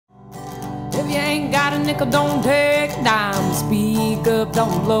you ain't got a nickel, don't take a dime. Speak up,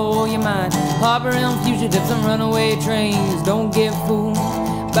 don't blow your mind. Harboring fugitives and runaway trains. Don't get fooled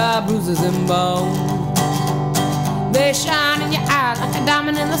by bruises and bones. They shine in your eyes like a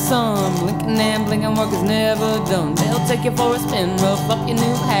diamond in the sun. Blinking and blinking, work is never done. They'll take you for a spin, rough up your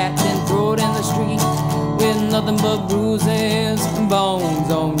new hat, then throw it in the street with nothing but bruises and bones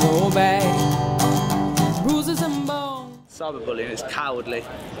on your back. Bruises and bones. Cyberbullying is cowardly.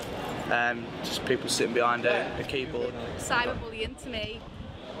 Just people sitting behind a keyboard. Cyberbullying to me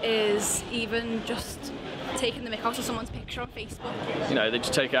is even just taking the mick out of someone's picture on Facebook. You know, they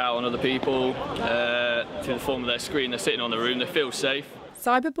just take it out on other people through the form of their screen. They're sitting on the room, they feel safe.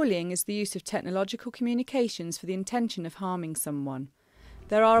 Cyberbullying is the use of technological communications for the intention of harming someone.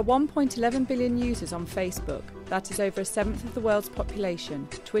 There are 1.11 billion users on Facebook. That is over a seventh of the world's population.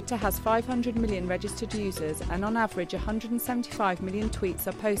 Twitter has 500 million registered users, and on average 175 million tweets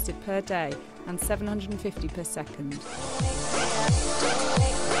are posted per day and 750 per second.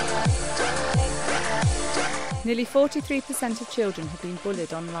 Nearly 43% of children have been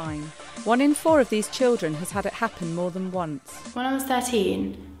bullied online. 1 in 4 of these children has had it happen more than once. When I was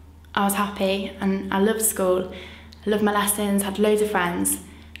 13, I was happy and I loved school. I loved my lessons, had loads of friends.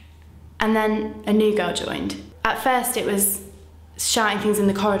 And then a new girl joined. At first it was shouting things in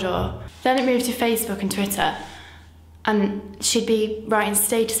the corridor. Then it moved to Facebook and Twitter. And she'd be writing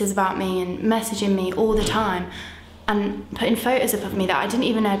statuses about me and messaging me all the time and putting photos up of me that I didn't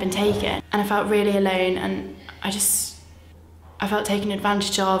even know had been taken. And I felt really alone, and I felt taken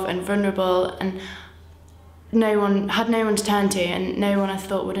advantage of and vulnerable, and had no one to turn to and no one I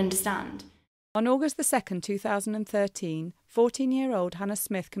thought would understand. On August the 2nd, 2013, 14-year-old Hannah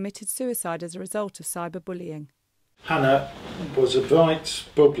Smith committed suicide as a result of cyberbullying. Hannah was a bright,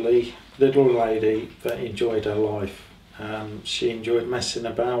 bubbly little lady that enjoyed her life. She enjoyed messing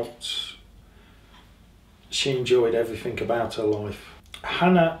about. She enjoyed everything about her life.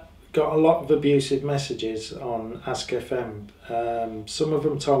 Hannah got a lot of abusive messages on Ask FM. Some of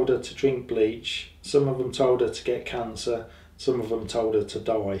them told her to drink bleach, some of them told her to get cancer, some of them told her to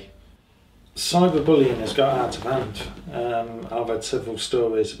die. Cyberbullying has got out of hand. I've had several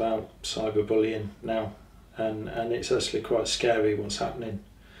stories about cyberbullying now, and it's actually quite scary what's happening.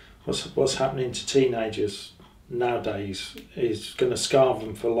 What's happening to teenagers nowadays is going to scar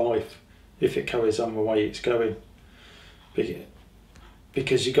them for life if it carries on the way it's going.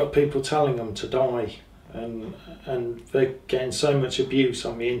 Because you've got people telling them to die, and they're getting so much abuse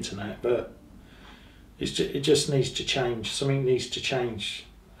on the internet, but it just needs to change. Something needs to change,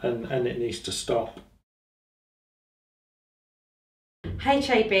 and it needs to stop.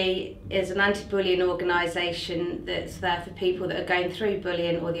 HAB is an anti-bullying organisation that's there for people that are going through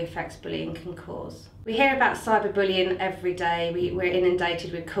bullying or the effects bullying can cause. We hear about cyberbullying every day. We're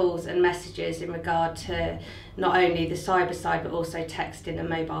inundated with calls and messages in regard to not only the cyber side but also texting and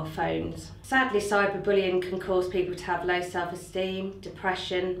mobile phones. Sadly, cyberbullying can cause people to have low self-esteem,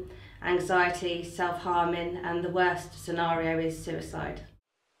 depression, anxiety, self-harming, and the worst scenario is suicide.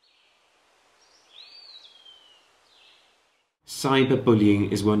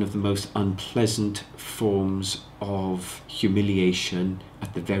 Cyberbullying is one of the most unpleasant forms of humiliation,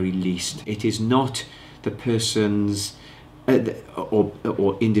 at the very least. It is not the person's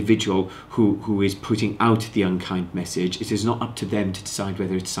or individual who is putting out the unkind message. It is not up to them to decide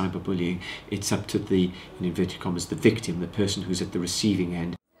whether it's cyberbullying. It's up to the, in inverted commas, the victim, the person who's at the receiving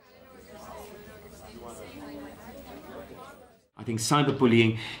end. I think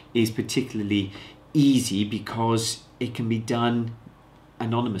cyberbullying is particularly easy because it can be done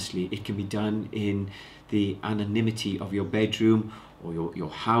anonymously. It can be done in the anonymity of your bedroom or your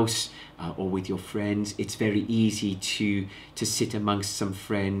house or with your friends. It's very easy to sit amongst some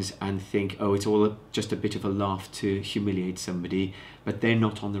friends and think, oh, it's all just a bit of a laugh to humiliate somebody, but they're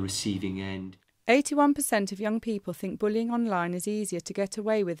not on the receiving end. 81% of young people think bullying online is easier to get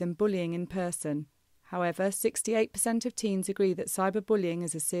away with than bullying in person. However, 68% of teens agree that cyberbullying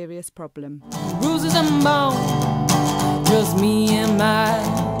is a serious problem. Bruises and bones, just me and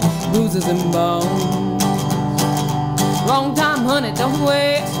my bruises and bones. Long time, honey, don't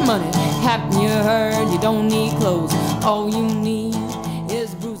waste money. Haven't you heard? You don't need clothes. All you need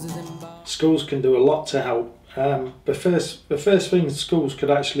is bruises and bones. Schools can do a lot to help. The first thing schools could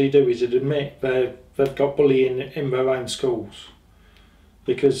actually do is admit they've got bullying in their own schools,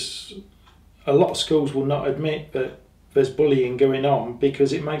 because a lot of schools will not admit that there's bullying going on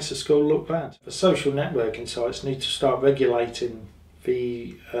because it makes the school look bad. The social networking sites need to start regulating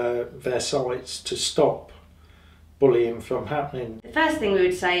their sites to stop bullying from happening. The first thing we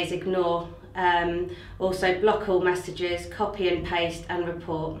would say is ignore Also block all messages, copy and paste and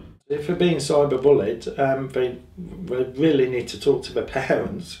report. If they're being cyberbullied, they really need to talk to the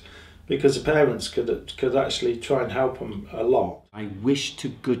parents, because the parents could actually try and help them a lot. I wish to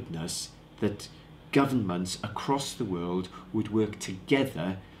goodness that governments across the world would work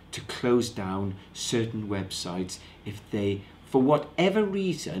together to close down certain websites if they, for whatever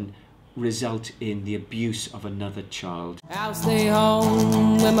reason, result in the abuse of another child. I'll stay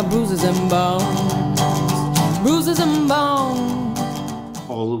home with my bruises and bones, bruises and bones.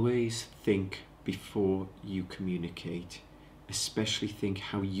 Always think before you communicate, especially think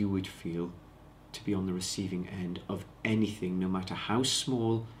how you would feel to be on the receiving end of anything, no matter how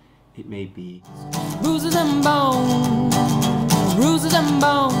small it may be. Bruises and bones, bruises and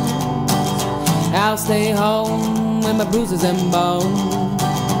bones. I'll stay home with my bruises and bones,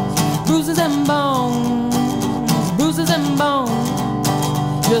 bruises and bones, bruises and bones.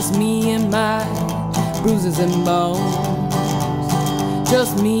 Just me and my bruises and bones,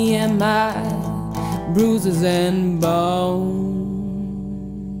 just me and my bruises and bones.